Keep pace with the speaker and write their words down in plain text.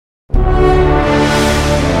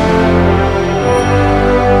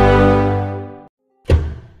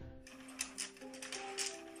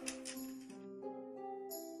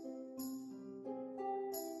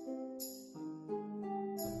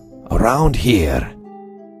around here,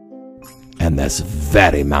 in this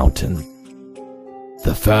very mountain,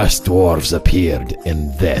 the first dwarves appeared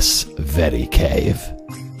in this very cave.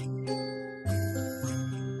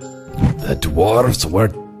 The dwarves were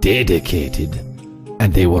dedicated,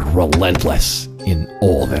 and they were relentless in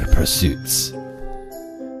all their pursuits.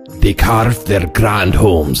 They carved their grand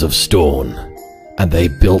homes of stone, and they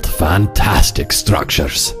built fantastic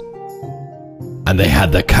structures. And they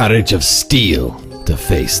had the courage of steel to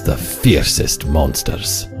face the fiercest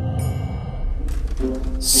monsters.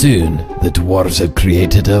 Soon, the dwarves had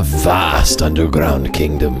created a vast underground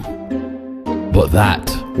kingdom. But that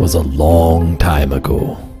was a long time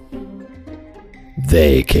ago.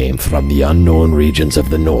 They came from the unknown regions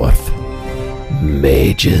of the north.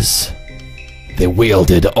 Mages. They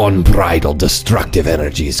wielded unbridled destructive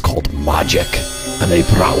energies called magic, and they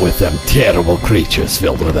brought with them terrible creatures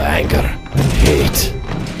filled with anger and hate.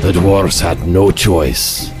 The dwarves had no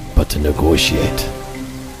choice but to negotiate.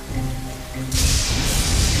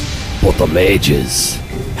 But the mages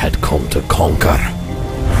had come to conquer.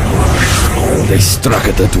 They struck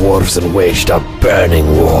at the dwarves and waged a burning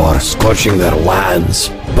war, scorching their lands,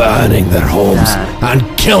 burning their homes, and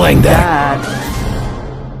killing them.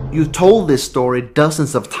 Dad, you told this story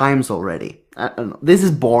dozens of times already. I don't know. This is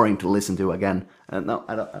boring to listen to again. No,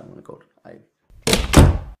 I don't want to go.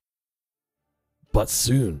 But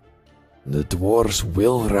soon, the dwarves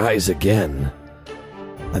will rise again,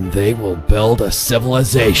 and they will build a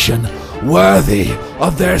civilization worthy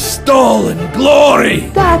of their stolen glory!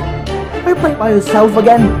 Dad, are you playing by yourself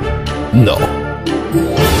again? No.